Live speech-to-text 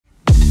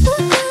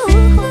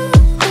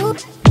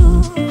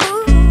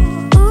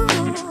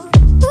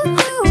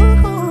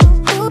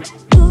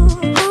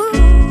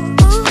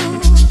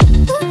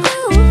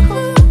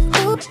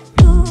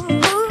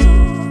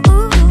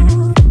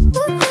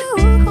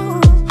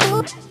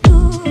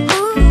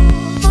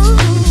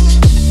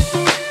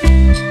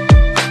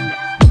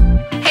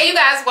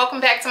Welcome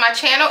back to my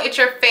channel. It's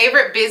your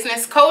favorite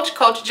business coach,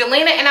 Coach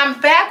Jelena, and I'm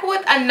back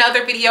with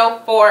another video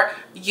for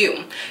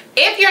you.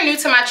 If you're new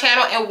to my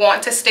channel and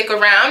want to stick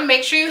around,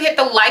 make sure you hit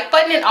the like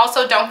button and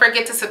also don't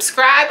forget to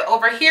subscribe.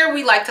 Over here,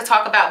 we like to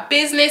talk about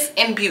business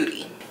and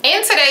beauty.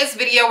 In today's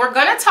video, we're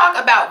going to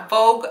talk about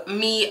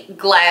Voogueme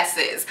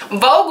glasses.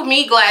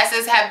 Voogueme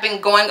glasses have been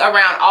going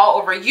around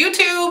all over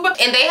YouTube,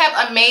 and they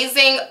have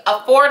amazing,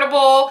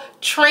 affordable,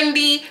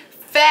 trendy,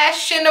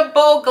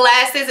 fashionable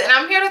glasses, and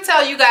I'm here to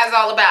tell you guys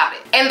all about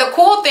it. And the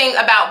cool thing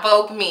about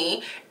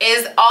Voogueme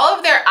is all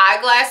of their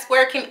eyeglass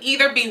wear can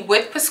either be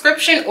with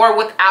prescription or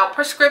without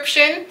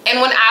prescription.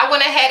 And when I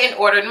went ahead and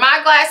ordered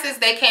my glasses,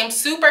 they came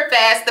super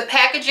fast. The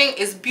packaging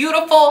is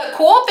beautiful. The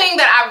cool thing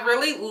that I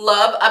really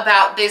love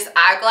about this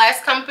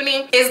eyeglass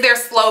company is their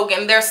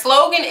slogan. Their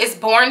slogan is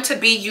born to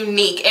be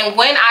unique. And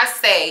when I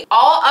say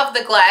all of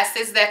the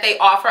glasses that they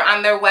offer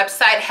on their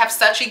website have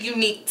such a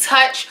unique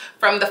touch,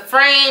 from the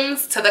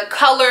frames to the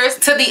colors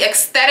to the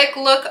aesthetic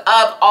look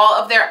of all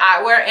of their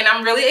eyewear, and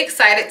I'm really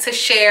excited to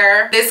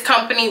share this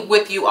company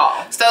with you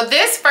all. So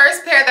this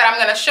first pair that I'm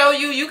going to show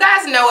you, you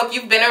guys know, if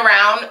you've been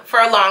around for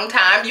a long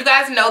time, you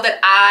guys know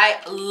that I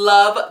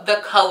love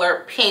the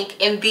color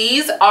pink, and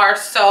these are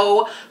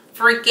so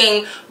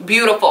freaking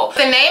beautiful.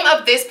 The name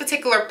of this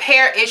particular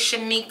pair is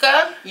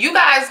Shanika. You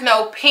guys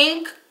know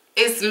pink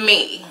is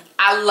me.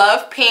 I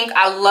love pink.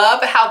 I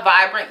love how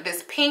vibrant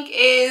this pink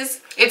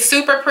is. It's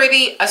super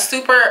pretty, a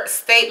super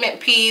statement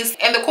piece.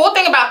 And the cool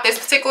thing about this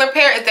particular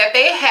pair is that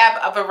they have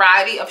a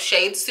variety of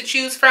shades to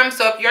choose from.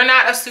 So if you're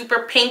not a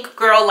super pink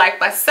girl like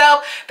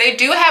myself, they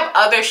do have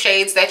other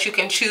shades that you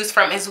can choose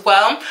from as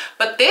well.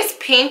 But this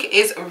pink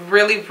is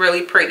really,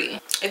 really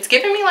pretty. It's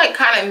giving me like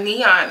kind of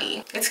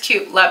neon-y. It's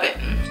cute, love it.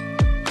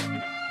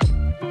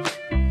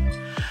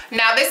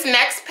 Now this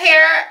next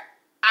pair,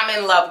 I'm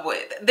in love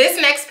with. This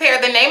next pair,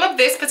 the name of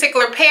this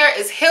particular pair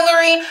is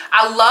Hillary.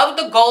 I love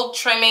the gold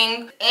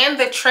trimming and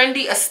the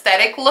trendy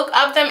aesthetic look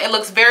of them. It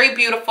looks very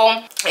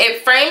beautiful.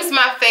 It frames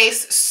my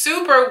face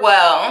super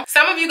well.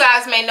 Some of you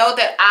guys may know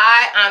that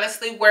I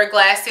honestly wear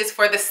glasses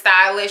for the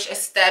stylish,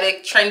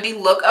 aesthetic,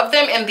 trendy look of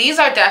them, and these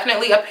are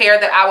definitely a pair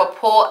that I would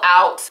pull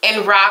out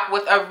and rock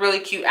with a really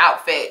cute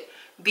outfit.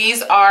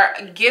 These are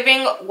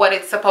giving what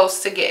it's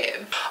supposed to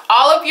give.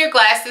 All of your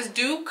glasses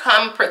do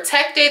come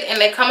protected, and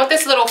they come with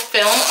this little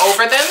film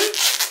over them.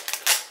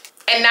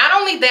 And not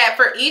only that,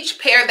 for each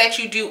pair that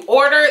you do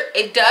order,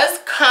 it does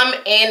come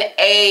in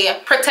a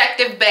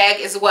protective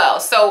bag as well.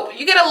 So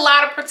you get a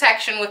lot of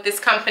protection with this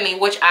company,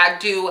 which I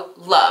do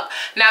love.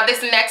 Now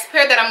this next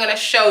pair that I'm going to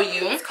show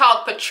you is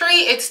called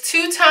Patrie. It's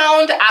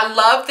two-toned. I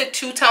love the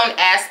two-tone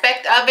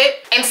aspect of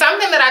it. And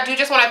something that I do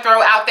just want to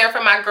throw out there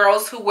for my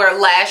girls who wear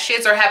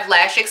lashes or have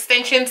lash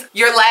extensions,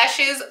 your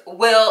lashes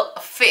will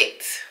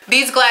fit.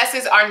 These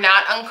glasses are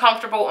not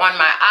uncomfortable on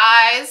my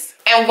eyes.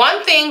 And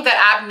one thing that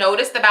I've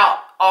noticed about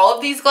all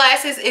of these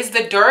glasses is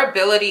the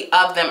durability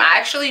of them. I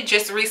actually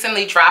just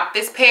recently dropped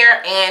this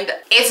pair and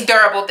it's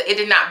durable. It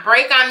did not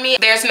break on me.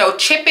 There's no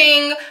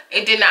chipping.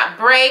 It did not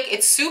break.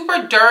 It's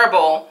super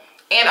durable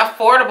and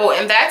affordable,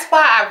 and that's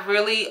why I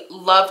really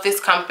love this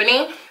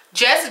company,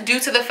 just due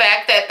to the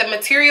fact that the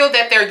material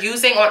that they're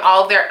using on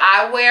all of their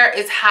eyewear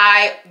is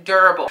high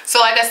durable. So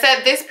like I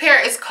said, this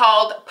pair is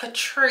called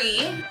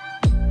Patrie.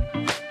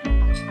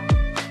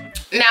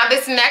 Now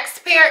this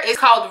next pair is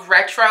called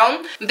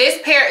Retro.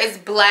 This pair is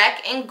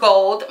black and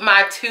gold,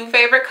 my two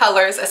favorite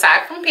colors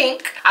aside from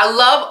pink. I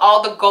love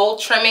all the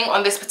gold trimming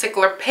on this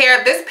particular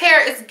pair. This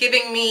pair is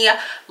giving me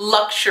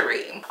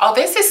luxury. Oh,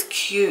 this is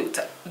cute.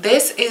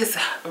 This is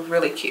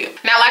really cute.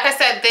 Now, like I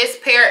said, this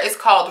pair is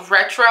called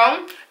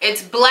Retro.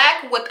 It's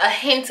black with a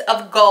hint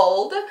of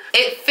gold.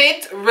 It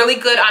fits really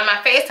good on my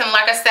face, and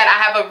like I said,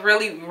 I have a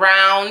really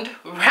round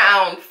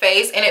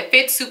face, and it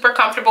fits super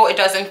comfortable. It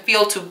doesn't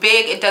feel too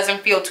big. It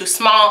doesn't feel too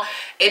small.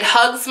 It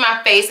hugs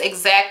my face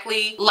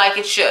exactly like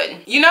it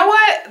should. You know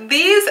what?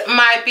 These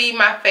might be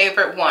my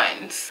favorite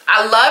ones.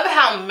 I love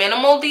how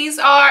minimal these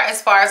are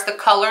as far as the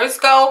colors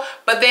go,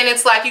 but then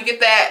it's like you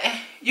get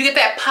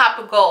that pop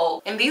of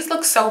gold, and these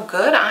look so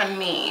good on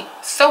me.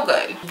 So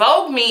good.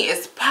 Voogueme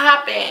is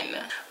popping.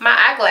 My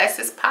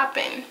eyeglasses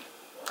popping.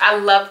 I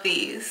love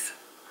these.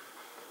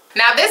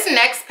 Now this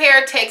next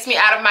pair takes me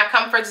out of my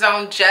comfort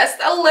zone just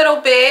a little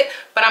bit,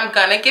 but I'm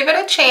gonna give it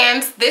a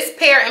chance. This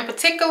pair in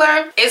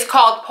particular is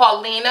called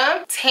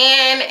Paulina.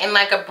 Tan and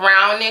like a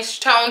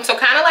brownish tone, so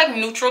kind of like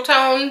neutral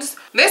tones.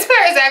 This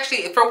pair is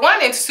actually, for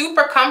one, it's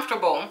super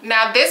comfortable.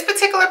 Now this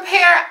particular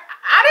pair,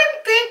 I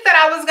didn't think that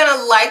I was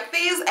gonna like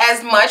these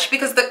as much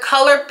because the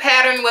color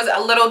pattern was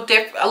a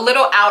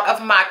little out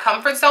of my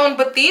comfort zone,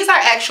 but these are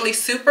actually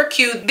super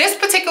cute. This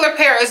particular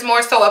pair is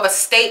more so of a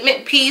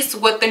statement piece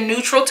with the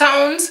neutral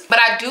tones, but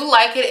I do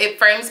like it. It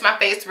frames my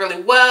face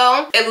really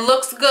well. It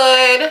looks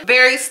good,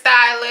 very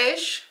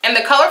stylish. And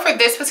the color for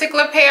this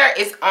particular pair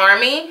is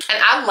Army,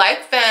 and I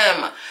like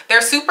them.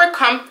 They're super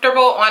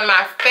comfortable on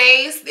my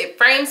face. It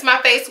frames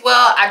my face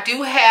well. I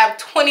do have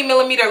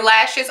 20mm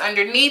lashes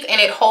underneath,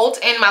 and it holds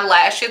in my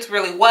lashes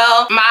really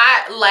well.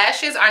 My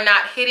lashes are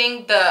not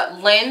hitting the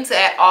lens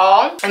at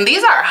all, and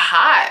these are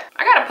hot.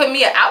 I gotta put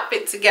me an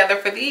outfit together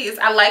for these.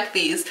 I like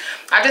these.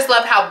 I just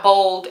love how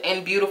bold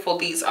and beautiful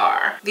these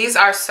are. These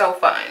are so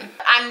fun.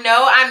 I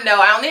know.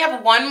 I only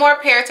have one more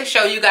pair to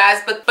show you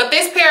guys, but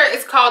this pair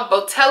is called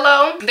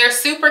Botello. They're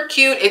super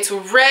cute. It's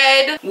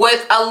red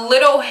with a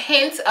little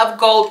hint of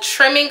gold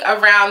trimming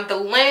around the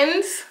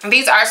lens.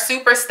 These are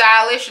super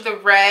stylish. The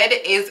red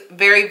is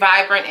very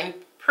vibrant and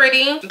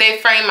pretty. They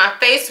frame my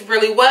face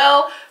really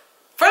well.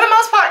 For the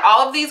most part,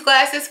 all of these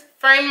glasses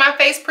frame my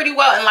face pretty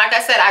well, and like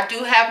I said, I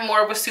do have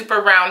more of a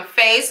super round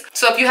face,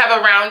 so if you have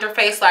a rounder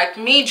face like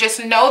me,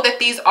 just know that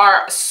these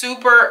are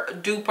super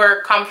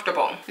duper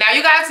comfortable. Now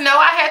you guys know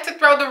I had to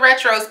throw the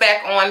retros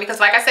back on because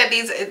like I said,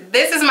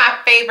 this is my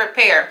favorite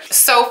pair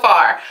so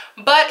far.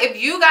 But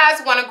if you guys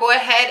want to go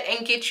ahead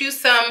and get you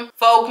some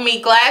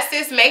Voogueme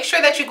glasses, make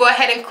sure that you go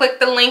ahead and click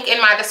the link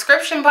in my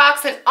description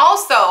box. And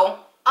also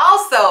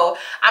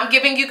I'm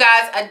giving you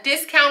guys a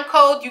discount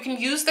code. You can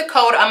use the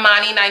code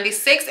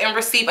Imani96 and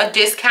receive a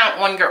discount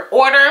on your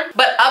order.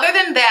 But other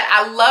than that,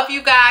 I love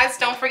you guys.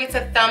 Don't forget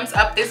to thumbs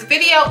up this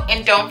video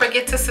and don't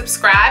forget to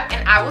subscribe,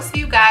 and I will see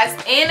you guys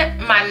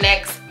in my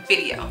next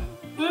video.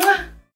 Mwah.